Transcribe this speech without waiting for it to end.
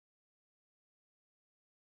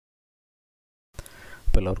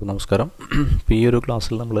എല്ലാവർക്കും നമസ്കാരം. ഈ ഒരു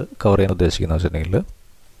ക്ലാസ്സിൽ നമ്മൾ കവർ ചെയ്യാൻ ഉദ്ദേശിക്കുന്നത് വെച്ചിട്ടുണ്ടെങ്കിൽ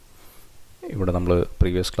ഇവിടെ നമ്മൾ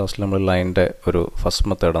പ്രീവിയസ് ക്ലാസ്സിൽ നമ്മൾ ലൈനിൻ്റെ ഒരു ഫസ്റ്റ്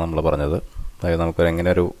മെത്തേഡാണ് നമ്മൾ പറഞ്ഞത്. അതായത് നമുക്ക് എങ്ങനെ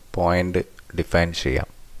ഒരു പോയിൻ്റ് ഡിഫൈൻ ചെയ്യാം.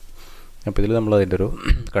 അപ്പോൾ ഇതിൽ നമ്മൾ അതിൻ്റെ ഒരു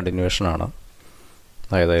കണ്ടിന്യൂവേഷനാണ്.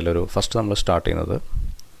 അതായത് അതിലൊരു ഫസ്റ്റ് നമ്മൾ സ്റ്റാർട്ട് ചെയ്യുന്നത്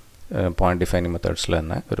പോയിൻ്റ് ഡിഫൈനിങ് മെത്തേഡ്സിൽ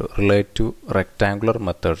തന്നെ ഒരു റിലേറ്റീവ് റെക്റ്റാങ്കുലർ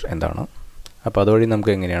മെത്തേഡ് എന്താണ്, അപ്പോൾ അതുവഴി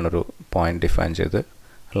നമുക്ക് എങ്ങനെയാണ് ഒരു പോയിൻ്റ് ഡിഫൈൻ ചെയ്ത്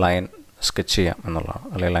ലൈൻ സ്കെച്ച് ചെയ്യാം എന്നുള്ളതാണ്,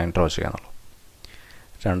 അല്ലെങ്കിൽ ലൈൻ ഡ്രോ ചെയ്യാം എന്നുള്ളത്.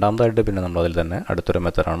 രണ്ടാമതായിട്ട് പിന്നെ നമ്മൾ അതിൽ തന്നെ അടുത്തൊരു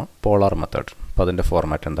മെത്തേഡാണ് പോളാർ മെത്തേഡ്. അപ്പോൾ അതിൻ്റെ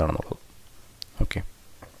ഫോർമാറ്റ് എന്താണെന്നുള്ളത്. ഓക്കെ,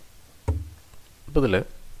 അപ്പോൾ ഇതിൽ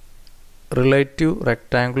relative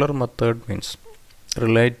rectangular method means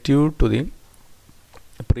relative to the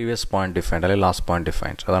previous point defined അല്ലെങ്കിൽ ലാസ്റ്റ് പോയിൻ്റ്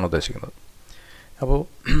ഡിഫൈൻഡ്, അതാണ് ഉദ്ദേശിക്കുന്നത്. അപ്പോൾ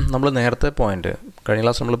നമ്മൾ നേരത്തെ പോയിൻ്റ് കഴിഞ്ഞ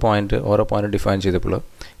ക്ലാസ് നമ്മൾ ഓരോ പോയിൻ്റ് ഡിഫൈൻ ചെയ്തപ്പോൾ,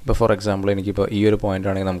 ഇപ്പോൾ ഫോർ എക്സാമ്പിൾ എനിക്കിപ്പോൾ ഈ ഒരു പോയിൻ്റ്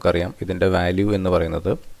ആണെങ്കിൽ നമുക്കറിയാം ഇതിൻ്റെ വാല്യൂ എന്ന്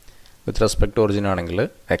പറയുന്നത് വിത്ത് റെസ്പെക്ട് ടു ഒറിജിൻ ആണെങ്കിൽ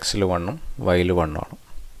എക്സിൽ 1ഉം വൈയിൽ 1 ആണ്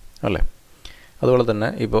അല്ലേ. അതുപോലെ തന്നെ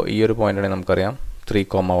ഇപ്പോൾ ഈ ഒരു പോയിൻ്റ് ആണെങ്കിൽ നമുക്കറിയാം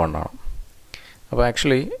 3,1 ആണ്. അപ്പോൾ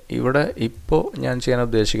ആക്ച്വലി ഇവിടെ ഇപ്പോൾ ഞാൻ ചെയ്യാൻ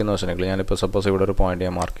ഉദ്ദേശിക്കുന്ന വെച്ചിട്ടുണ്ടെങ്കിൽ ഞാനിപ്പോൾ സപ്പോസ് ഇവിടെ ഒരു പോയിൻ്റ്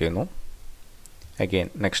ഞാൻ മാർക്ക് ചെയ്യുന്നു, അഗെയിൻ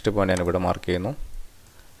നെക്സ്റ്റ് പോയിൻ്റ് ഞാൻ ഇവിടെ മാർക്ക് ചെയ്യുന്നു,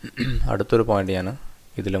 അടുത്തൊരു പോയിൻ്റ് ഞാൻ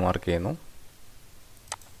ഇതിൽ മാർക്ക് ചെയ്യുന്നു,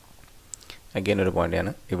 അഗെയിൻ ഒരു പോയിൻ്റ് ഞാൻ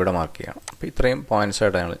ഇവിടെ മാർക്ക് ചെയ്യണം. അപ്പോൾ ഇത്രയും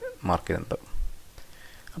പോയിൻറ്റ്സായിട്ട് ഞങ്ങൾ മാർക്ക് ചെയ്തിട്ടുണ്ട്.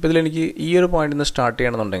 അപ്പോൾ ഇതിലെനിക്ക് ഈ ഒരു പോയിൻ്റിൽ നിന്ന് സ്റ്റാർട്ട്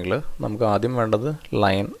ചെയ്യണമെന്നുണ്ടെങ്കിൽ നമുക്ക് ആദ്യം വേണ്ടത്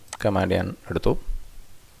ലൈൻ കമാൻഡ് ഞാൻ എടുത്തു.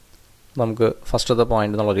 നമുക്ക് ഫസ്റ്റത്തെ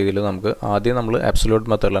പോയിൻ്റ് എന്നുള്ള രീതിയിൽ നമുക്ക് ആദ്യം നമ്മൾ ആബ്സല്യൂട്ട്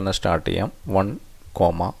മെത്തേഡിൽ തന്നെ സ്റ്റാർട്ട് ചെയ്യാം,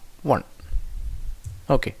 1,1.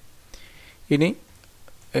 ഓക്കെ, ഇനി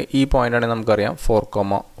ഈ പോയിൻ്റാണെങ്കിൽ നമുക്കറിയാം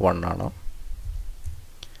 4,1 ആണ്.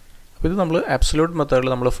 അപ്പോൾ ഇത് നമ്മൾ ആബ്സല്യൂട്ട് മെത്തേഡിൽ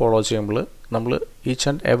നമ്മൾ ഫോളോ ചെയ്യുമ്പോൾ നമ്മൾ each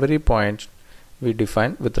and every point V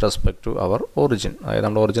define with respect to our origin, അതായത്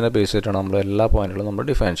നമ്മുടെ ഒറിജിനെ ബേസ് ചെയ്തിട്ടാണ് നമ്മൾ എല്ലാ പോയിൻറ്റുകളും നമ്മൾ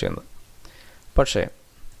ഡിഫൈൻ ചെയ്യുന്നത്. പക്ഷേ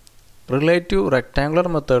റിലേറ്റീവ് റെക്റ്റാങ്കുലർ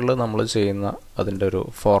മെത്തേഡിൽ നമ്മൾ ചെയ്യുന്ന അതിൻ്റെ ഒരു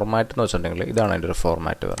ഫോർമാറ്റ് എന്ന് വെച്ചിട്ടുണ്ടെങ്കിൽ ഇതാണ് അതിൻ്റെ ഒരു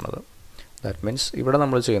ഫോർമാറ്റ് വരുന്നത്. ദാറ്റ് മീൻസ് ഇവിടെ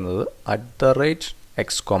നമ്മൾ ചെയ്യുന്നത്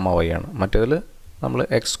 @x,y ആണ്. മറ്റേതിൽ നമ്മൾ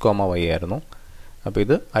x,y ആയിരുന്നു. അപ്പോൾ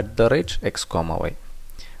ഇത് @x,y.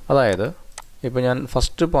 അതായത് ഇപ്പോൾ ഞാൻ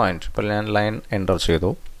ഫസ്റ്റ് പോയിൻ്റ് ഇപ്പോൾ ഞാൻ ലൈൻ എൻ്റർ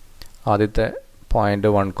ചെയ്തു, ആദ്യത്തെ പോയിൻ്റ്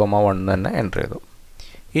 1,1 തന്നെ എൻ്റർ ചെയ്തു.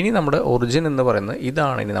 ഇനി നമ്മുടെ ഒറിജിൻ എന്ന് പറയുന്നത്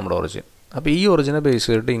ഇതാണ്. ഇനി നമ്മുടെ ഒറിജിൻ, അപ്പോൾ ഈ ഒറിജിനെ ബേസ്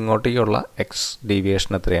ചെയ്തിട്ട് ഇങ്ങോട്ടേക്കുള്ള എക്സ്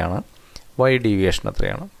ഡീവിയേഷൻ എത്രയാണ്, വൈ ഡീവിയേഷൻ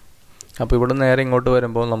എത്രയാണ്. അപ്പോൾ ഇവിടെ നേരെ ഇങ്ങോട്ട്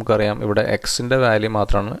വരുമ്പോൾ നമുക്കറിയാം ഇവിടെ എക്സിൻ്റെ വാല്യൂ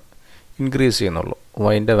മാത്രമാണ് ഇൻക്രീസ് ചെയ്യുന്നുള്ളൂ,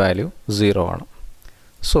 വൈൻ്റെ വാല്യൂ 0 ആണ്.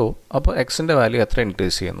 സോ അപ്പോൾ എക്സിൻ്റെ വാല്യൂ എത്ര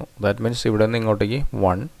ഇൻക്രീസ് ചെയ്യുന്നു, ദാറ്റ് മീൻസ് ഇവിടെ നിന്ന് ഇങ്ങോട്ടേക്ക്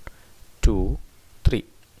 1, 2, 3.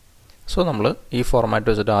 സോ നമ്മൾ ഈ ഫോർമാറ്റ്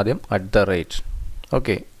വെച്ചിട്ട് ആദ്യം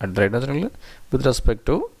ഓക്കെ എന്ന് വെച്ചിട്ടുണ്ടെങ്കിൽ with respect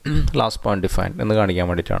to last point define എന്ന് കാണിക്കാൻ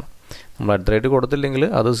വേണ്ടിയിട്ടാണ്. നമ്മൾ കൊടുത്തില്ലെങ്കിൽ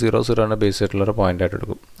അത് 0,0 ബേസ് ചെയ്തിട്ടുള്ളൊരു പോയിൻ്റായിട്ട്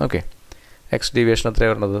എടുക്കും. ഓക്കെ, എക്സ് ഡീവിയേഷൻ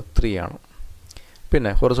എത്രയാണ് വരുന്നത് 3 ആണ്.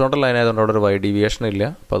 പിന്നെ ഹൊറിസോണ്ടൽ ലൈൻ ആയതുകൊണ്ട് അവിടെ ഒരു വൈ ഡീവിയേഷൻ ഇല്ല,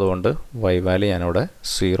 അപ്പോൾ അതുകൊണ്ട് വൈ വാല്യൂ ഞാനിവിടെ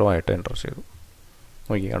 0 ആയിട്ട് എൻ്റർ ചെയ്തു.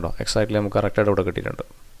 ഓക്കെ, കേട്ടോ, എക്സാക്ട്ലി നമുക്ക് കറക്റ്റായിട്ട് ഇവിടെ കിട്ടിയിട്ടുണ്ട്.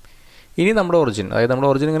 ഇനി നമ്മുടെ ഒറിജിൻ, അതായത് നമ്മുടെ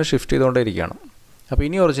ഒറിജിൻ ഇങ്ങനെ ഷിഫ്റ്റ് ചെയ്തുകൊണ്ടേ ഇരിക്കുകയാണ്. അപ്പോൾ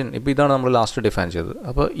ഇനി ഒറിജിൻ ഇപ്പോൾ ഇതാണ് നമ്മൾ ലാസ്റ്റ് ഡിഫൈൻ ചെയ്തത്.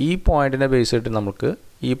 അപ്പോൾ ഈ പോയിൻറ്റിനെ ബേസ് ചെയ്തിട്ട് നമുക്ക്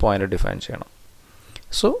ഈ പോയിൻ്റ് ഡിഫൈൻ ചെയ്യണം.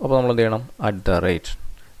 സോ അപ്പോൾ നമ്മൾ എന്ത് ചെയ്യണം,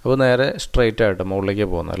 അപ്പോൾ നേരെ സ്ട്രെയിറ്റ് ആയിട്ട് മുകളിലേക്ക്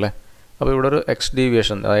പോകുന്നത് അല്ലേ. അപ്പോൾ ഇവിടെ ഒരു എക്സ്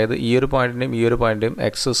ഡീവിയേഷൻ, അതായത് ഈ ഒരു പോയിൻറ്റിൻ്റെയും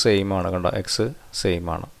എക്സ് സെയിം ആണ്. കണ്ടോ, എക്സ് സെയിം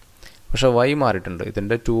ആണ്, പക്ഷേ വൈ മാറിയിട്ടുണ്ട്.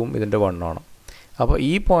 ഇതിൻ്റെ 2ഉം ഇതിൻ്റെ 1 ആണ്. അപ്പോൾ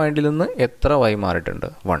ഈ പോയിൻറ്റിൽ നിന്ന് എത്ര വൈ മാറിയിട്ടുണ്ട്,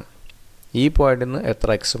 1. ഈ പോയിൻറ്റിൽ നിന്ന് എത്ര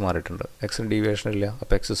എക്സ് മാറിയിട്ടുണ്ട്, എക്സിന് ഡീവിയേഷൻ ഇല്ല,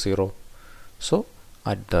 അപ്പോൾ എക്സ് 0. സോ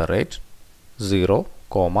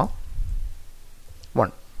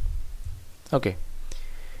 @0,1. ഓക്കെ,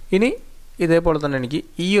 ഇനി ഇതേപോലെ തന്നെ എനിക്ക്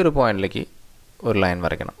ഈ ഒരു പോയിൻറ്റിലേക്ക് ഒരു ലൈൻ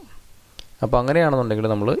വരയ്ക്കണം. അപ്പോൾ അങ്ങനെയാണെന്നുണ്ടെങ്കിൽ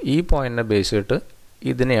നമ്മൾ ഈ പോയിൻറ്റിനെ ബേസ് ചെയ്തിട്ട്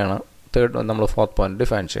ഇതിനെയാണ് നമ്മൾ ഫോർത്ത് പോയിൻറ്റ്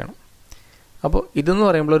ഡിഫൈൻ ചെയ്യണം. അപ്പോൾ ഇതെന്ന്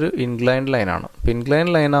പറയുമ്പോൾ ഒരു ഇൻക്ലൈൻഡ് ലൈനാണ്. അപ്പോൾ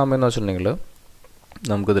ഇൻക്ലൈൻഡ് ലൈൻ ആകുമ്പോൾ വെച്ചിട്ടുണ്ടെങ്കിൽ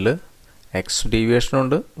നമുക്കിതിൽ എക്സ്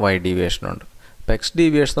ഡീവിയേഷനുണ്ട്, വൈ ഡീവിയേഷനുണ്ട്. അപ്പോൾ എക്സ്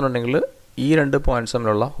ഡീവിയേഷൻ എന്നുണ്ടെങ്കിൽ ഈ 2 പോയിൻറ്റ്സ്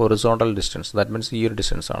തമ്മിലുള്ള ഹൊറിസോണ്ടൽ ഡിസ്റ്റൻസ്, ദാറ്റ് മീൻസ് ഈ ഒരു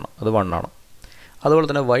ഡിസ്റ്റൻസ് ആണ്, അത് 1 ആണ്. അതുപോലെ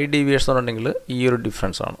തന്നെ വൈ ഡീവിയേഷൻ എന്നുണ്ടെങ്കിൽ ഈ ഒരു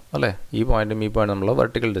ഡിഫറൻസ് ആണ് അല്ലേ, ഈ പോയിൻറ്റും ഈ പോയിൻറ്റും തമ്മിലുള്ള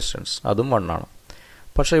വെർട്ടിക്കൽ ഡിസ്റ്റൻസ്, അതും 1 ആണ്.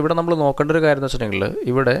 പക്ഷേ ഇവിടെ നമ്മൾ നോക്കേണ്ട ഒരു കാര്യം എന്ന് വെച്ചിട്ടുണ്ടെങ്കിൽ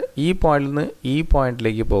ഇവിടെ ഈ പോയിൻറ്റിൽ നിന്ന് ഈ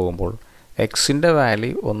പോയിൻറ്റിലേക്ക് പോകുമ്പോൾ എക്സിൻ്റെ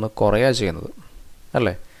വാല്യൂ ഒന്ന് കുറയുക ചെയ്യുന്നത്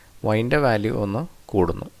അല്ലേ, വൈൻ്റെ വാല്യൂ ഒന്ന്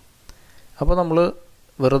കൂടുന്നു. അപ്പോൾ നമ്മൾ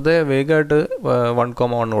വെറുതെ വേഗമായിട്ട്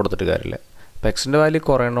 1,1 കൊടുത്തിട്ട് കാര്യമില്ല. അപ്പോൾ എക്സിൻ്റെ വാല്യൂ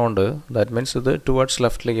കുറയണോണ്ട് ദാറ്റ് മീൻസ് ഇത് ടുവേർഡ്സ്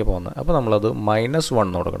ലെഫ്റ്റിലേക്ക് പോകുന്നത്. അപ്പോൾ നമ്മളത്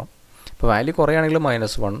 -1 കൊടുക്കണം. അപ്പോൾ വാല്യൂ കുറയുകയാണെങ്കിൽ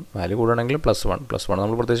 -1, വാല്യൂ കൂടുകയാണെങ്കിൽ +1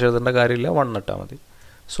 നമ്മൾ പ്രത്യേകിച്ച് എഴുതേണ്ട കാര്യമില്ല, 1 ഇട്ടാൽ മതി.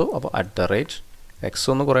 സോ അപ്പോൾ എക്സ്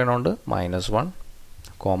ഒന്ന് കുറയണോണ്ട് -1,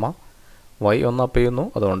 വൈ ഒന്ന് അപ്പ് ചെയ്യുന്നു,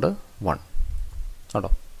 അതുകൊണ്ട് 1 കേട്ടോ.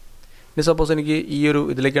 ഇനി സപ്പോസ് എനിക്ക് ഈ ഒരു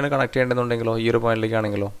ഇതിലേക്കാണ് കണക്ട് ചെയ്യേണ്ടതെന്നുണ്ടെങ്കിലോ, ഈ ഒരു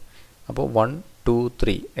പോയിൻറ്റിലേക്കാണെങ്കിലോ, അപ്പോൾ 1 2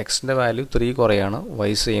 3 എക്സിൻ്റെ വാല്യൂ 3 കുറയാണ്,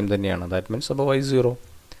 വൈ സെയിം തന്നെയാണ്. ദാറ്റ് മീൻസ് അപ്പോൾ വൈ 0,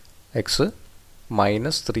 എക്സ്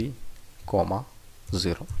 -3,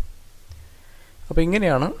 0. അപ്പോൾ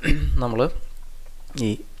ഇങ്ങനെയാണ് നമ്മൾ ഈ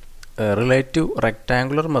റിലേറ്റീവ്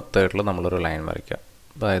റെക്റ്റാങ്കുലർ മെത്തേഡിൽ നമ്മളൊരു ലൈൻ വരയ്ക്കുക.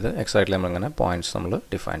 അതായത് എക്സാക്ട്ലി നമ്മളിങ്ങനെ പോയിൻറ്റ്സ് നമ്മൾ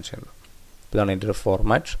ഡിഫൈൻ ചെയ്യുന്നത്. ഇതാണ് ഇതിൻ്റെ ഒരു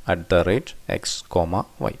ഫോർമാറ്റ് @x,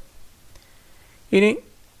 y. ഇനി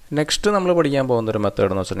നെക്സ്റ്റ് നമ്മൾ പഠിക്കാൻ പോകുന്നൊരു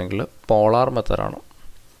മെത്തേഡ് എന്ന് വെച്ചിട്ടുണ്ടെങ്കിൽ പോളാർ മെത്തേഡാണ്.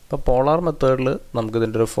 അപ്പോൾ പോളാർ മെത്തേഡിൽ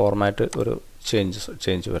നമുക്കിതിൻ്റെ ഒരു ഫോർമാറ്റ് ഒരു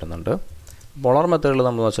ചേഞ്ച് വരുന്നുണ്ട്. പോളാർ മെത്തേഡിൽ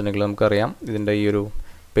നമ്മൾ വെച്ചിട്ടുണ്ടെങ്കിൽ നമുക്കറിയാം ഇതിൻ്റെ ഈ ഒരു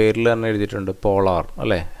പേരിൽ തന്നെ എഴുതിയിട്ടുണ്ട് പോളാർ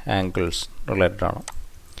അല്ലേ, ആംഗിൾസ് റിലേറ്റഡ് ആണ്.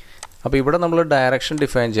 അപ്പോൾ ഇവിടെ നമ്മൾ ഡയറക്ഷൻ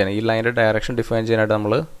ഡിഫൈൻ ചെയ്യാൻ, ഈ ലൈൻ്റെ ഡയറക്ഷൻ ഡിഫൈൻ ചെയ്യാനായിട്ട്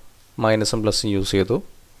നമ്മൾ മൈനസും പ്ലസും യൂസ് ചെയ്തു,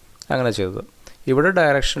 അങ്ങനെ ചെയ്തത്. ഇവിടെ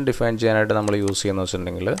ഡയറക്ഷൻ ഡിഫൈൻ ചെയ്യാനായിട്ട് നമ്മൾ യൂസ് ചെയ്യുന്നത്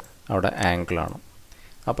വെച്ചിട്ടുണ്ടെങ്കിൽ അവിടെ ആംഗിളാണ്.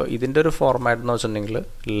 അപ്പോൾ ഇതിൻ്റെ ഒരു ഫോർമാറ്റ് എന്ന് വെച്ചിട്ടുണ്ടെങ്കിൽ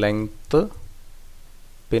ലെങ്ത്ത്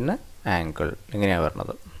പിന്നെ ആംഗിൾ ഇങ്ങനെയാണ്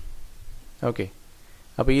വരുന്നത്. ഓക്കെ,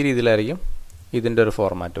 അപ്പോൾ ഈ രീതിയിലായിരിക്കും ഇതിൻ്റെ ഒരു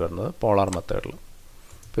ഫോർമാറ്റ് വരുന്നത് പോളാർ മെത്തേഡിൽ.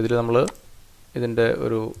 അപ്പോൾ ഇതിൽ നമ്മൾ ഇതിൻ്റെ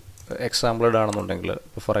ഒരു എക്സാമ്പിൾ ഇടുകയാണെന്നുണ്ടെങ്കിൽ,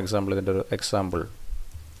 ഇപ്പോൾ ഫോർ എക്സാമ്പിൾ ഇതിൻ്റെ ഒരു എക്സാമ്പിൾ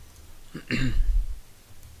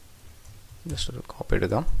ജസ്റ്റ് ഒരു കോപ്പി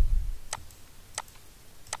എടുക്കാം.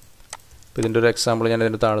 അപ്പോൾ ഇതിൻ്റെ ഒരു എക്സാമ്പിൾ ഞാൻ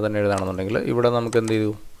ഇതിൻ്റെ താഴെ തന്നെ എഴുതുകയാണെന്നുണ്ടെങ്കിൽ ഇവിടെ നമുക്ക് എന്ത്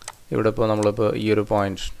ചെയ്തു, ഇവിടെ ഇപ്പോൾ നമ്മളിപ്പോൾ ഈ ഒരു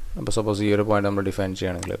പോയിൻറ്റ്, അപ്പോൾ സപ്പോസ് ഈ ഒരു പോയിൻറ്റ് നമ്മൾ ഡിഫൈൻ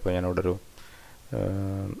ചെയ്യുകയാണെങ്കിൽ, ഇപ്പോൾ ഞാനിവിടെ ഒരു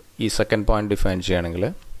ഈ സെക്കൻഡ് പോയിൻറ്റ് ഡിഫൈൻ ചെയ്യുകയാണെങ്കിൽ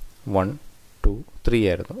 1 2 3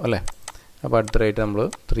 ആയിരുന്നു അല്ലേ. അപ്പോൾ അടുത്ത റേറ്റ് നമ്മൾ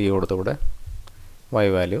 3 കൊടുത്തവിടെ y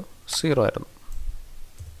വാല്യൂ 0 ആയിരുന്നു.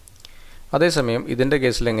 അതേസമയം ഇതിൻ്റെ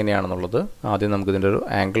കേസിൽ എങ്ങനെയാണെന്നുള്ളത് ആദ്യം നമുക്ക് ഇതിൻ്റെ ഒരു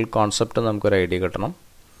ആംഗിൾ കോൺസെപ്റ്റ് നമുക്കൊരു ഐഡിയ കിട്ടണം.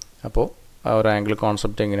 അപ്പോൾ ആ ഒരു ആംഗിൾ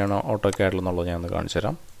കോൺസെപ്റ്റ് എങ്ങനെയാണ് AutoCAD എന്നുള്ളത് ഞാൻ ഒന്ന് കാണിച്ചു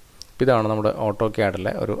തരാം. ഇതാണ് നമ്മുടെ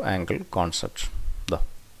AutoCADലെ ഒരു ആംഗിൾ കോൺസെപ്റ്റ്. ഇതാ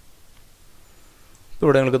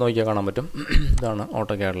ഇവിടെ നിങ്ങൾക്ക് നോക്കിയാൽ കാണാൻ പറ്റും. ഇതാണ്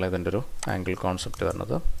AutoCADലെ ഇതിൻ്റെ ഒരു ആംഗിൾ കോൺസെപ്റ്റ്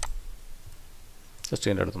വരുന്നത്. ജസ്റ്റ്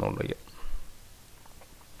ഇതിൻ്റെ അടുത്ത് കൊണ്ടുപോയി.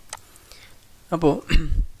 അപ്പോൾ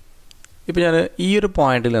ഇപ്പോൾ ഞാൻ ഈ ഒരു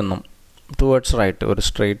പോയിന്റിൽ നിന്നും ടുവേർഡ്സ് റൈറ്റ് ഒരു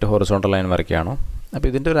സ്ട്രെയിറ്റ് ഹൊറിസോണ്ടൽ ലൈൻ വരയ്ക്കുകയാണ്. അപ്പോൾ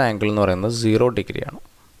ഇതിൻ്റെ ഒരു ആംഗിൾ എന്ന് പറയുന്നത് 0 ഡിഗ്രിയാണ്.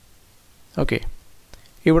 ഓക്കെ,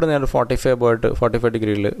 ഇവിടെ ഞാൻ 45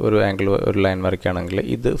 ഡിഗ്രിയിൽ ഒരു ആംഗിൾ ഒരു ലൈൻ വരയ്ക്കുകയാണെങ്കിൽ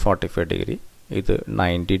ഇത് 45 ഡിഗ്രി, ഇത്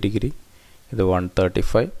 90 ഡിഗ്രി, ഇത്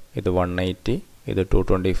 135, ഇത് 180, ഇത്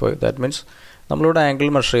 225. ദാറ്റ് മീൻസ് നമ്മളിവിടെ ആംഗിൾ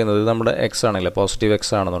മെഷർ ചെയ്യുന്നത് ഇത് നമ്മുടെ എക്സ് ആണെങ്കിൽ, പോസിറ്റീവ്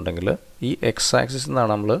എക്സ് ആണെന്നുണ്ടെങ്കിൽ ഈ എക്സ് ആക്സിസിൽ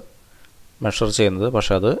നിന്നാണ് നമ്മൾ മെഷർ ചെയ്യുന്നത്.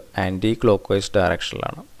 പക്ഷേ അത് ആൻറ്റി ക്ലോക്ക് വൈസ്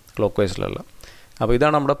ഡയറക്ഷനിലാണ്, ക്ലോക്ക് വൈസിലല്ല. അപ്പോൾ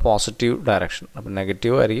ഇതാണ് നമ്മുടെ പോസിറ്റീവ് ഡയറക്ഷൻ. അപ്പോൾ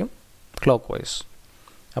നെഗറ്റീവ് ആയിരിക്കും ക്ലോക്ക് വൈസ്.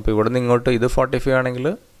 അപ്പോൾ ഇവിടെ നിന്ന് ഇങ്ങോട്ട് ഇത് 45 ആണെങ്കിൽ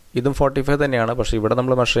ഇതും 45 തന്നെയാണ്, പക്ഷേ ഇവിടെ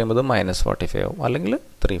നമ്മൾ മെഷർ ചെയ്യുമ്പോൾ -45 ആവും, അല്ലെങ്കിൽ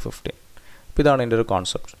 315. അപ്പോൾ ഇതാണ് ഇതിൻ്റെ ഒരു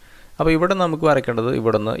കോൺസെപ്റ്റ്. അപ്പോൾ ഇവിടെ നമുക്ക് വരയ്ക്കേണ്ടത്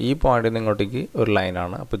ഇവിടെ നിന്ന് ഈ പോയിന്റിൽ നിന്ന് ഇങ്ങോട്ടേക്ക് ഒരു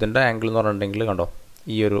ലൈനാണ്. അപ്പോൾ ഇതിൻ്റെ ആംഗിൾ എന്ന് പറഞ്ഞിട്ടുണ്ടെങ്കിൽ കണ്ടോ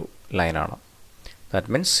ഈ ഒരു ലൈനാണ്. That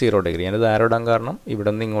means 0 degree. ഞാനിത് ആരോ ഇടാൻ കാരണം ഇവിടെ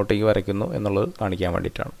നിന്ന് ഇങ്ങോട്ടേക്ക് വരയ്ക്കുന്നു എന്നുള്ളത് കാണിക്കാൻ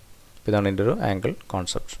വേണ്ടിയിട്ടാണ്. അപ്പോൾ ഇതാണ് ഇതിൻ്റെ ഒരു ആംഗിൾ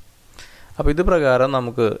കോൺസെപ്റ്റ്. അപ്പോൾ ഇത് പ്രകാരം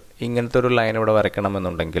നമുക്ക് ഇങ്ങനത്തെ ഒരു ലൈൻ ഇവിടെ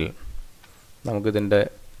വരയ്ക്കണമെന്നുണ്ടെങ്കിൽ നമുക്കിതിൻ്റെ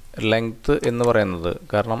ലെങ്ത്ത് എന്ന് പറയുന്നത്,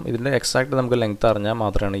 കാരണം ഇതിൻ്റെ എക്സാക്റ്റ് നമുക്ക് ലെങ്ത്ത് അറിഞ്ഞാൽ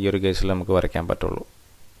മാത്രമാണ് ഈ ഒരു കേസിൽ നമുക്ക് വരയ്ക്കാൻ പറ്റുള്ളൂ,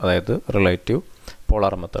 അതായത് റിലേറ്റീവ്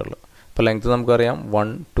പോളാർ മെത്തേഡിൽ. ഇപ്പോൾ ലെങ്ത്ത് നമുക്കറിയാം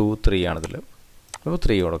 1 2 3 ആണിതിൽ. അപ്പോൾ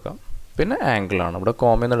 3 കൊടുക്കാം. പിന്നെ ആംഗിളാണ്, ഇവിടെ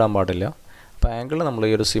കോമയൊന്നും ഇടാൻ പാടില്ല. അപ്പോൾ ആംഗിൾ നമ്മൾ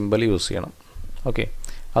ഈ ഒരു സിമ്പൽ യൂസ് ചെയ്യണം. ഓക്കെ,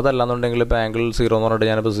 അതല്ലാന്നുണ്ടെങ്കിൽ ഇപ്പോൾ ആംഗിൾ 0 എന്ന് പറഞ്ഞിട്ട്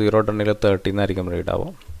ഞാനിപ്പോൾ 0 ഇട്ടുണ്ടെങ്കിൽ 30 എന്നായിരിക്കും റീഡ്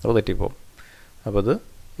ആവും, അപ്പോൾ തെറ്റിപ്പോവും. അപ്പോൾ ഇത്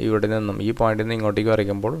ഇവിടെ നിന്നും ഈ പോയിന്റിൽ നിന്ന് ഇങ്ങോട്ടേക്ക്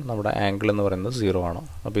വരയ്ക്കുമ്പോൾ നമ്മുടെ ആംഗിൾ എന്ന് പറയുന്നത് 0 ആണ്.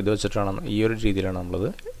 അപ്പോൾ ഇത് വെച്ചിട്ടാണ് ഈ ഒരു രീതിയിലാണ് നമ്മളിത്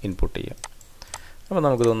ഇൻപുട്ട് ചെയ്യുക. അപ്പോൾ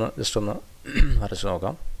നമുക്കിതൊന്ന് ജസ്റ്റ് ഒന്ന് വരച്ച്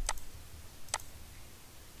നോക്കാം.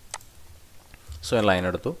 സോ ഞാൻ ലൈൻ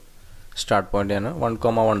എടുത്തു, സ്റ്റാർട്ട് പോയിന്റ് ഞാൻ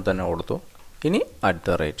 1,1 തന്നെ കൊടുത്തു. ഇനി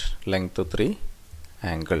 @ ലെങ്ത്ത് 3,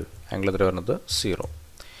 ആംഗിൾ എത്ര വരുന്നത് 0.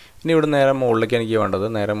 ഇനി ഇവിടെ നേരെ മുകളിലേക്ക് എനിക്ക് വേണ്ടത്,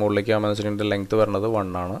 നേരെ മുകളിലേക്ക് ആകുമ്പോൾ വെച്ചിട്ടുണ്ടെങ്കിൽ ലെങ്ത്ത് വരുന്നത്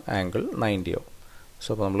 1 ആണ്, ആംഗിൾ 90 ആവും. സോ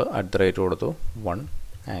അപ്പോൾ നമ്മൾ @ കൊടുത്തു 1,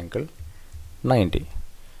 ആംഗിൾ 90.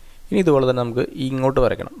 ഇനി ഇതുപോലെ തന്നെ നമുക്ക് ഇങ്ങോട്ട്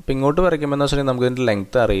വരയ്ക്കണം. അപ്പോൾ ഇങ്ങോട്ട് വരയ്ക്കുമ്പോൾ എന്ന് വെച്ചിട്ടുണ്ടെങ്കിൽ നമുക്ക് ഇതിൻ്റെ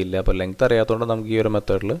ലെങ്ത്ത് അറിയില്ല. അപ്പോൾ ലെങ്ത്ത് അറിയാത്തതുകൊണ്ട് നമുക്ക് ഈ ഒരു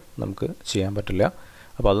മെത്തേഡിൽ നമുക്ക് ചെയ്യാൻ പറ്റില്ല.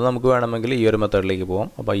 അപ്പോൾ അത് നമുക്ക് വേണമെങ്കിൽ ഈ ഒരു മെത്തേഡിലേക്ക് പോകാം.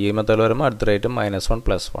 അപ്പോൾ ഈ മെത്തേഡിൽ വരുമ്പോൾ @ -1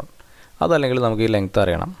 +1. അതല്ലെങ്കിൽ നമുക്ക് ഈ ലെങ്ത്ത്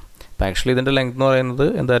അറിയണം. അപ്പോൾ ആക്ച്വലി ഇതിൻ്റെ ലെങ്ത്ത് എന്ന് പറയുന്നത്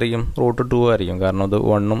എന്തായിരിക്കും, √2 ആയിരിക്കും. കാരണം ഇത്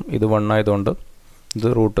 1ഉം ഇത് 1 ആയതുകൊണ്ട് ഇത്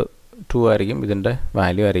 √2 ആയിരിക്കും ഇതിൻ്റെ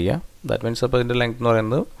വാല്യൂ അറിയുക. ദാറ്റ് മീൻസ് അപ്പോൾ ഇതിൻ്റെ ലെങ്ത്ത് എന്ന്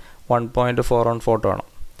പറയുന്നത് 1.414 ആണ്.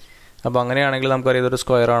 അപ്പോൾ അങ്ങനെയാണെങ്കിൽ നമുക്കറിയാം ഇതൊരു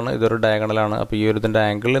സ്ക്വയറാണ്, ഇതൊരു ഡയഗണലാണ്. അപ്പോൾ ഈ ഒരു ഇതിൻ്റെ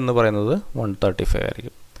ആംഗിൾ എന്ന് പറയുന്നത് 135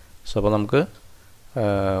 ആയിരിക്കും. സോ അപ്പോൾ നമുക്ക്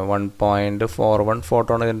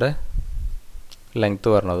 1.414 ഇതിൻ്റെ ലെങ്ത്ത്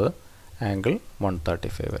വരുന്നത്, ആംഗിൾ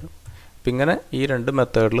 135 വരും. അപ്പം ഇങ്ങനെ ഈ രണ്ട്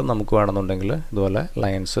മെത്തേഡിലും നമുക്ക് വേണമെന്നുണ്ടെങ്കിൽ ഇതുപോലെ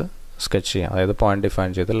ലൈൻസ് സ്കെച്ച് ചെയ്യാം, അതായത് പോയിന്റ് ഡിഫൈൻ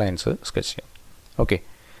ചെയ്ത് ലൈൻസ് സ്കെച്ച് ചെയ്യാം. ഓക്കെ,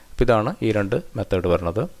 അപ്പോൾ ഇതാണ് ഈ രണ്ട് മെത്തേഡ്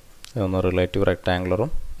വരുന്നത്. ഇതൊന്ന് റിലേറ്റീവ് റെക്ടാങ്കുലറും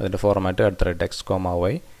അതിൻ്റെ ഫോർമാറ്റ് @x,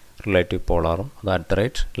 y, റിലേറ്റീവ് പോളാറും അത് at the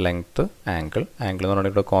rate length angle എന്ന് പറഞ്ഞാൽ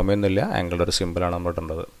ഇവിടെ കോമയൊന്നുമില്ല, ആംഗിളുടെ ഒരു സിമ്പിളാണ് നമ്മൾ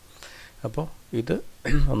ഇടേണ്ടത്. അപ്പോൾ ഇത്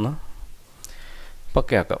ഒന്ന്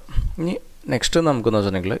പക്കയാക്കാം. ഇനി നെക്സ്റ്റ് നമുക്കെന്ന്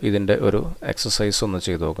വെച്ചിട്ടുണ്ടെങ്കിൽ ഇതിൻ്റെ ഒരു എക്സസൈസ് ഒന്ന്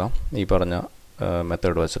ചെയ്ത് നോക്കാം, ഈ പറഞ്ഞ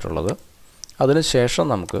മെത്തേഡ് വെച്ചിട്ടുള്ളത്. അതിന് ശേഷം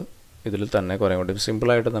നമുക്ക് ഇതിൽ തന്നെ കുറേ കൂടി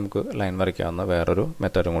സിമ്പിളായിട്ട് നമുക്ക് ലൈൻ വരയ്ക്കാവുന്ന വേറൊരു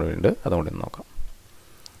മെത്തേഡും കൂടി ഉണ്ട്, അതും കൂടി നോക്കാം.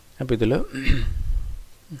 അപ്പോൾ ഇതിൽ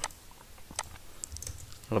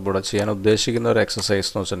നമ്മളിവിടെ ചെയ്യാൻ ഉദ്ദേശിക്കുന്ന ഒരു എക്സസൈസ്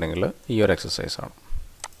എന്ന് വെച്ചിട്ടുണ്ടെങ്കിൽ ഈ ഒരു എക്സസൈസാണ്.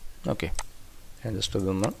 ഓക്കെ, ഞാൻ ജസ്റ്റ്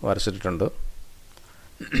ഇതൊന്ന് വരച്ചിട്ടുണ്ട്.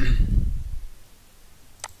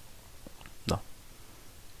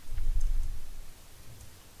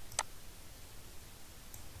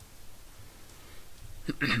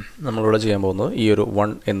 നമ്മളിവിടെ ചെയ്യാൻ പോകുന്നത് ഈ ഒരു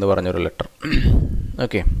 1 എന്ന് പറഞ്ഞൊരു ലെറ്റർ.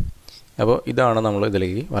 ഓക്കെ, അപ്പോൾ ഇതാണ് നമ്മൾ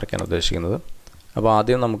ഇതിലേക്ക് വരയ്ക്കാൻ ഉദ്ദേശിക്കുന്നത്. അപ്പോൾ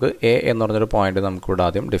ആദ്യം നമുക്ക് എ എന്ന് പറഞ്ഞൊരു പോയിൻ്റ് നമുക്കിവിടെ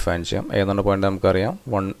ആദ്യം ഡിഫൈൻ ചെയ്യാം. എ എന്ന് പറഞ്ഞ പോയിൻ്റ് നമുക്കറിയാം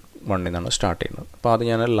 1 നിന്നാണ് സ്റ്റാർട്ട് ചെയ്യുന്നത്. അപ്പോൾ ആദ്യം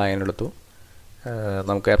ഞാൻ ലൈൻ എടുത്തു.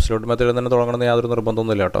 നമുക്ക് ആബ്സല്യൂട്ട് മെത്തേഡിൽ തന്നെ തുടങ്ങണമെന്ന് യാതൊരു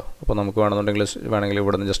നിർബന്ധമൊന്നുമില്ല കേട്ടോ. അപ്പോൾ നമുക്ക് വേണമെങ്കിൽ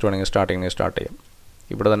ഇവിടെ നിന്ന് ജസ്റ്റ് വേണമെങ്കിൽ സ്റ്റാർട്ട് ചെയ്യാം.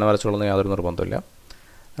 ഇവിടെ തന്നെ വരച്ചോളുന്ന യാതൊരു നിർബന്ധമില്ല.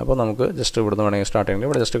 അപ്പോൾ നമുക്ക് ജസ്റ്റ് ഇവിടെ നിന്ന് വേണമെങ്കിൽ സ്റ്റാർട്ട്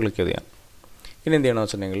ചെയ്യണമെങ്കിൽ ഇവിടെ ജസ്റ്റ് ക്ലിക്ക് ചെയ്യാം. ഇനി എന്ത് ചെയ്യണമെന്ന്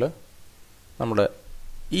വെച്ചിട്ടുണ്ടെങ്കിൽ നമ്മുടെ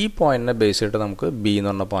ഈ പോയിൻറ്റിനെ ബേസ് ചെയ്തിട്ട് നമുക്ക് ബി എന്ന്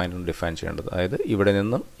പറഞ്ഞ പോയിൻ്റാണ് ഡിഫൈൻ ചെയ്യേണ്ടത്. അതായത് ഇവിടെ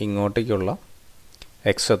നിന്നും ഇങ്ങോട്ടേക്കുള്ള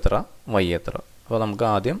എക്സ് എത്ര, വൈ എത്ര. അപ്പോൾ നമുക്ക്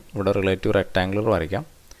ആദ്യം ഇവിടെ റിലേറ്റീവ് റെക്റ്റാങ്കുലർ വരയ്ക്കാം.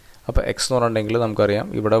 അപ്പോൾ എക്സ് എന്ന് പറഞ്ഞിട്ടുണ്ടെങ്കിൽ നമുക്കറിയാം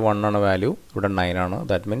ഇവിടെ 1 ആണ് വാല്യൂ, ഇവിടെ 9 ആണ്.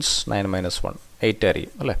 ദാറ്റ് മീൻസ് 9 - 1 8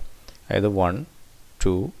 ആയിരിക്കും അല്ലേ. അതായത് 1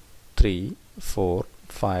 2 3 4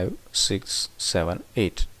 5 6 7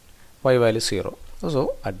 8. Y value 0. So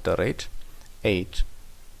at the rate 8,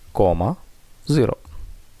 0.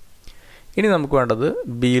 ഇനി നമുക്ക് വേണ്ടത്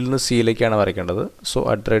ബിയിൽ നിന്ന് സിയിലേക്കാണ് വരയ്ക്കേണ്ടത്. സോ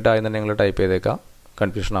അറ്റ് ദ റേറ്റ് ആയി തന്നെ നിങ്ങൾ ടൈപ്പ് ചെയ്തേക്കാം,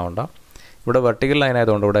 കൺഫ്യൂഷൻ ആവണ്ട. ഇവിടെ വെർട്ടിക്കൽ ലൈൻ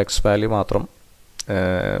ആയതുകൊണ്ട് ഇവിടെ എക്സ്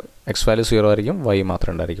വാല്യൂ 0 ആയിരിക്കും, വൈ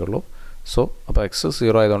മാത്രമേ ഉണ്ടായിരിക്കുള്ളൂ. സോ അപ്പോൾ എക്സ്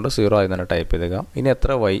 0 ആയതുകൊണ്ട് 0 ആയി തന്നെ ടൈപ്പ് ചെയ്തേക്കാം. ഇനി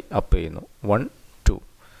എത്ര വൈ അപ്പ് ചെയ്യുന്നു? 1 2.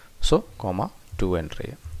 സോ 2 എൻ്റർ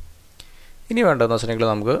ചെയ്യാം. ഇനി വേണ്ടതെന്ന്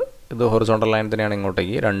വെച്ചിട്ടുണ്ടെങ്കിൽ നമുക്ക് ഇത് ഹൊറിസോണ്ടൽ ലൈൻ തന്നെയാണ്,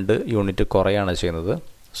 ഇങ്ങോട്ടേക്ക് 2 യൂണിറ്റ് കുറയാണ് ചെയ്യുന്നത്.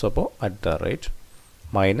 സോ അപ്പോൾ അറ്റ് ദ റേറ്റ്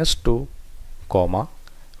 -2,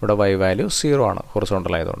 ഇവിടെ വൈ വാല്യൂ 0 ആണ്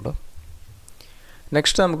ഹൊറിസോണ്ടൽ ആയതുകൊണ്ട്.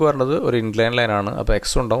 നെക്സ്റ്റ് നമുക്ക് വരുന്നത് ഒരു ഇൻക്ലൈൻ ലൈനാണ്. അപ്പോൾ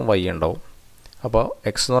എക്സ് ഉണ്ടാവും, വൈ ഉണ്ടാവും. അപ്പോൾ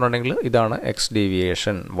എക്സ് എന്ന് പറഞ്ഞിട്ടുണ്ടെങ്കിൽ ഇതാണ് എക്സ്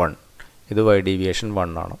ഡീവിയേഷൻ 1, ഇത് വൈ ഡീവിയേഷൻ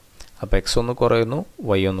 1 ആണ്. അപ്പോൾ എക്സ് ഒന്ന് കുറയുന്നു,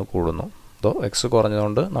 വൈ ഒന്ന് കൂടുന്നു. അതോ എക്സ്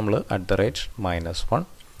കുറഞ്ഞതുകൊണ്ട് നമ്മൾ അറ്റ് ദ റേറ്റ്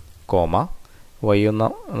 -1, വൈ ഒന്ന്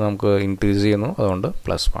നമുക്ക് ഇൻക്രീസ് ചെയ്യുന്നു, അതുകൊണ്ട്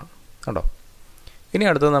 +1 കേട്ടോ. ഇനി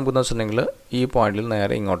അടുത്തത് നമുക്കെന്ന് വെച്ചിട്ടുണ്ടെങ്കിൽ ഈ പോയിന്റിൽ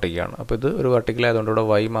നേരെ ഇങ്ങോട്ടേക്കാണ്. അപ്പോൾ ഇത് ഒരു വെർട്ടിക്കൽ ആയതുകൊണ്ട് ഇവിടെ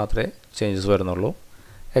വൈ മാത്രമേ ചേഞ്ചസ് വരുന്നുള്ളൂ,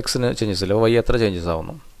 എക്സിന് ചേഞ്ചസ് ഇല്ല. വൈ എത്ര ചേഞ്ചസ്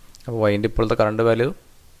ആവുന്നു? അപ്പോൾ വൈൻ്റെ ഇപ്പോഴത്തെ കറണ്ട് വാല്യൂ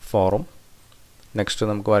 4ഉം നെക്സ്റ്റ്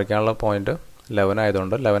നമുക്ക് വരയ്ക്കാനുള്ള പോയിൻറ്റ് 11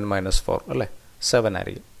 ആയതുകൊണ്ട് 11 - 4 അല്ലേ, 7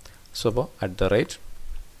 ആയിരിക്കും. സോ അപ്പോൾ at the rate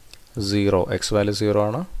 0, X value 0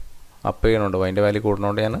 ആണ്, അപ്പ് ചെയ്യണുണ്ട്, വൈൻ്റെ വാല്യൂ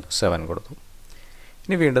കൂടുന്നതുകൊണ്ട് ഞാൻ 7 കൊടുത്തു.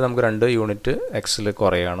 ഇനി വീണ്ടും നമുക്ക് 2 യൂണിറ്റ് എക്സിൽ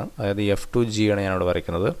കുറയാണ്, അതായത് F2G ആണ് ഞാനിവിടെ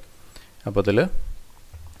വരയ്ക്കുന്നത്. അപ്പോൾ ഇതിൽ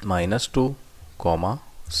 -2,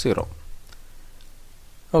 0.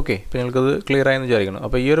 ഓക്കെ, ഇപ്പോൾ നിങ്ങൾക്കത് ക്ലിയർ ആയെന്ന് വിചാരിക്കണം.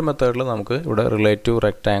 അപ്പോൾ ഈ ഒരു മെത്തേഡിൽ നമുക്ക് ഇവിടെ റിലേറ്റീവ്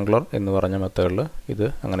റെക്റ്റാങ്കുലർ എന്ന് പറഞ്ഞ മെത്തേഡിൽ ഇത്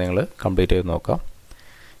അങ്ങനെ നിങ്ങൾ കംപ്ലീറ്റ് ചെയ്ത് നോക്കാം.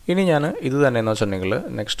 ഇനി ഞാൻ ഇത് തന്നെയെന്ന് വെച്ചിട്ടുണ്ടെങ്കിൽ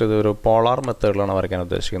നെക്സ്റ്റ് ഇതൊരു പോളാർ മെത്തേഡിലാണ് വരയ്ക്കാൻ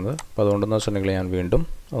ഉദ്ദേശിക്കുന്നത്. അപ്പോൾ അതുകൊണ്ടെന്ന് വെച്ചിട്ടുണ്ടെങ്കിൽ ഞാൻ വീണ്ടും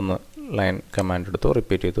ഒന്ന് ലൈൻ കമാൻഡ് എടുത്തു,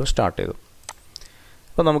 റിപ്പീറ്റ് ചെയ്തു, സ്റ്റാർട്ട് ചെയ്തു.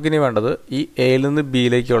 അപ്പോൾ നമുക്കിനി വേണ്ടത് ഈ എയിൽ നിന്ന്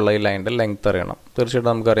ബിയിലേക്കുള്ള ഈ ലൈനിൻ്റെ ലെങ്ത് അറിയണം.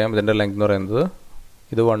 തീർച്ചയായിട്ടും നമുക്കറിയാം ഇതിൻ്റെ ലെങ്ത് എന്ന് പറയുന്നത്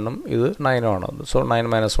ഇത് 1ഉം ഇത് 9ഉം ആണ്. സോ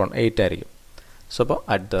 9 - 1 8 ആയിരിക്കും. സോ അപ്പോൾ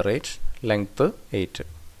at the rate length 8.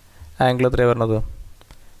 Angle എത്രയാണ് വരുന്നത്?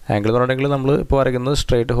 ആംഗിൾ എന്ന് പറഞ്ഞിട്ടുണ്ടെങ്കിൽ നമ്മൾ ഇപ്പോൾ വരയ്ക്കുന്നത്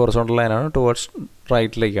സ്ട്രേറ്റ് ഹൊറിസോണ്ടൽ ലൈനാണ്, ടുവേർഡ്സ്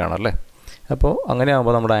റൈറ്റിലേക്കാണ് അല്ലേ. അപ്പോൾ അങ്ങനെ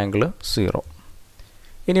ആകുമ്പോൾ നമ്മുടെ ആംഗിൾ 0.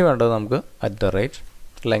 ഇനി വേണ്ടത് നമുക്ക് അറ്റ് ദ റേറ്റ്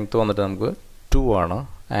ലെങ്ത്ത് വന്നിട്ട് നമുക്ക് 2 ആണ്.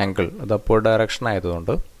 ആംഗിൾ അത് അപ്വേർഡ് ഡയറക്ഷൻ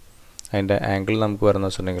ആയതുകൊണ്ട് അതിൻ്റെ ആംഗിൾ നമുക്ക് വരുന്നത്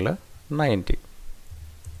വെച്ചിട്ടുണ്ടെങ്കിൽ 90.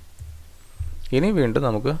 ഇനി വീണ്ടും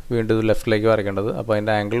നമുക്ക് ഇത് ലെഫ്റ്റിലേക്ക് വരയ്ക്കേണ്ടത്. അപ്പോൾ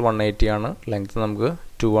അതിൻ്റെ ആംഗിൾ 180 ആണ്, ലെങ്ത്ത് നമുക്ക്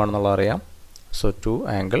 2 ആണെന്നുള്ളത് അറിയാം. So 2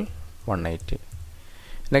 angle 180.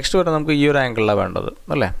 നെക്സ്റ്റ് വരെ നമുക്ക് ഈ ഒരു ആംഗിളിലാണ് വേണ്ടത്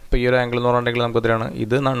അല്ലേ. അപ്പോൾ ഈ ഒരു ആംഗിൾ എന്ന് പറഞ്ഞിട്ടുണ്ടെങ്കിൽ നമുക്ക് എത്രയാണ്?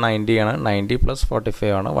 ഇത് 90 ആണ്, 90 +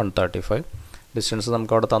 45 ആണ് 135. ഡിസ്റ്റൻസ്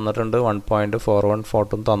നമുക്ക് അവിടെ തന്നിട്ടുണ്ട്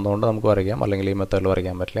 1.4142 തന്നുകൊണ്ട് നമുക്ക് വരയ്ക്കാം, അല്ലെങ്കിൽ ഈ മെത്തേഡിൽ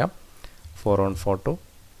വരയ്ക്കാൻ പറ്റില്ല. 4142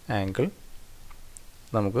 ആംഗിൾ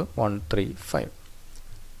നമുക്ക് 135.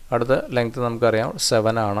 അടുത്ത ലെങ്ത്ത് നമുക്കറിയാം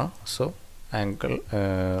 7 ആണ്. സോ ആംഗിൾ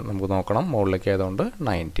നമുക്ക് നോക്കണം, മുകളിലേക്ക് ആയതുകൊണ്ട്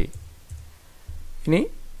 90. ഇനി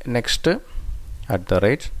next at the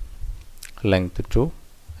rate length 2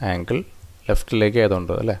 angle ലെഫ്റ്റിലേക്ക്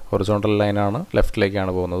ആയതുകൊണ്ട് അല്ലേ, ഹൊറിസോണ്ടൽ ലൈനാണ്,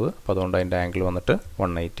 ലെഫ്റ്റിലേക്കാണ് പോകുന്നത്. അപ്പോൾ അതുകൊണ്ട് അതിൻ്റെ ആംഗിൾ വന്നിട്ട്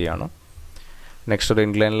 180 ആണ്. നെക്സ്റ്റ് ഒരു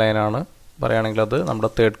ഇൻക്ലൈൻ ലൈനാണ് പറയുകയാണെങ്കിൽ അത് നമ്മുടെ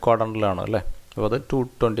തേർഡ് ക്വാഡ്രൻറ്റിലാണ് അല്ലേ. അപ്പോൾ അത്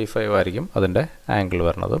 225 ആയിരിക്കും അതിൻ്റെ ആംഗിൾ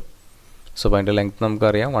വരുന്നത്. സോ അപ്പോൾ അതിൻ്റെ ലെങ്ത്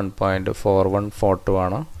നമുക്കറിയാം 1.4142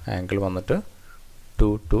 ആണ്. ആംഗിൾ വന്നിട്ട്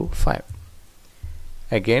 225.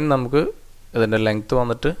 അഗെയിൻ നമുക്ക് ഇതിൻ്റെ ലെങ്ത്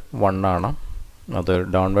വന്നിട്ട് 1 ആണ്. അത്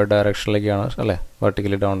ഡൗൺവേർഡ് ഡയറക്ഷനിലേക്കാണ് അല്ലേ,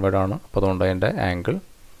 വെർട്ടിക്കലി ഡൗൺവേർഡ് ആണ്. അപ്പോൾ അതുകൊണ്ട് അതിൻ്റെ ആംഗിൾ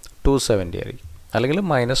 270 ആയിരിക്കും, അല്ലെങ്കിൽ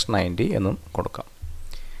 -90 എന്നും കൊടുക്കാം.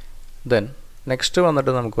 ദെൻ നെക്സ്റ്റ്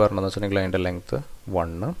വന്നിട്ട് നമുക്ക് വരണമെന്ന് വെച്ചിട്ടുണ്ടെങ്കിൽ അതിൻ്റെ ലെങ്ത്ത്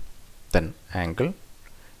 1, ദെൻ ആംഗിൾ.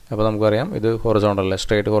 അപ്പോൾ നമുക്കറിയാം ഇത് ഹൊറിസോണ്ടൽ അല്ലേ,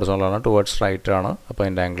 സ്ട്രേറ്റ് ഹൊറിസോണ്ടലാണ്, ടുവേർഡ്സ് റൈറ്റ് ആണ്. അപ്പോൾ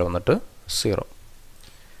അതിൻ്റെ ആംഗിൾ വന്നിട്ട് 0.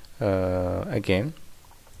 അഗെയിൻ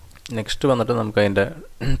നെക്സ്റ്റ് വന്നിട്ട് നമുക്ക് അതിൻ്റെ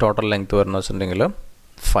ടോട്ടൽ ലെങ്ത്ത് വരുന്നത് വെച്ചിട്ടുണ്ടെങ്കിൽ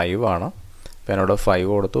 5 ആണ്. അപ്പോൾ അതിനോട് 5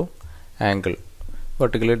 കൊടുത്തു. ആംഗിൾ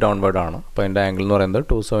വെർട്ടിക്കലി ഡൗൺവേർഡ് ആണ്. അപ്പോൾ അതിൻ്റെ ആംഗിൾ എന്ന് പറയുന്നത്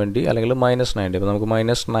 270 അല്ലെങ്കിൽ -90. അപ്പോൾ നമുക്ക്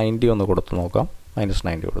 -90 ഒന്ന് കൊടുത്ത് നോക്കാം.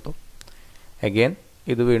 -90 കൊടുത്തു. അഗെയിൻ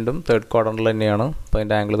ഇത് വീണ്ടും തേർഡ് ക്വാഡ്രൻറ്റിൽ തന്നെയാണ്. അപ്പോൾ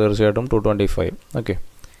അതിൻ്റെ ആംഗിൾ തീർച്ചയായിട്ടും 225. ഓക്കെ,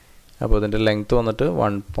 അപ്പോൾ ഇതിൻ്റെ ലെങ്ത്ത് വന്നിട്ട്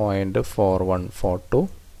 1.4142,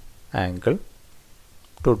 ആംഗിൾ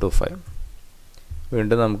 225.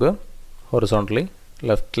 വീണ്ടും നമുക്ക് ഹൊറിസോണ്ടലി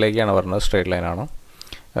ലെഫ്റ്റിലേക്കാണ് വരുന്നത്, സ്ട്രേറ്റ് ലൈനാണ്.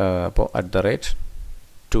 അപ്പോൾ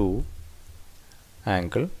 @2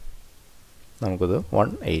 ആംഗിൾ നമുക്കിത്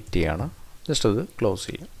 180 ആണ്. ജസ്റ്റ് അത് ക്ലോസ്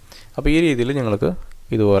ചെയ്യാം. അപ്പോൾ ഈ രീതിയിൽ നിങ്ങൾക്ക്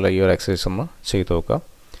ഇതുപോലെ ഈ ഒരു എക്സസൈസ് ഒന്ന് ചെയ്ത് നോക്കാം.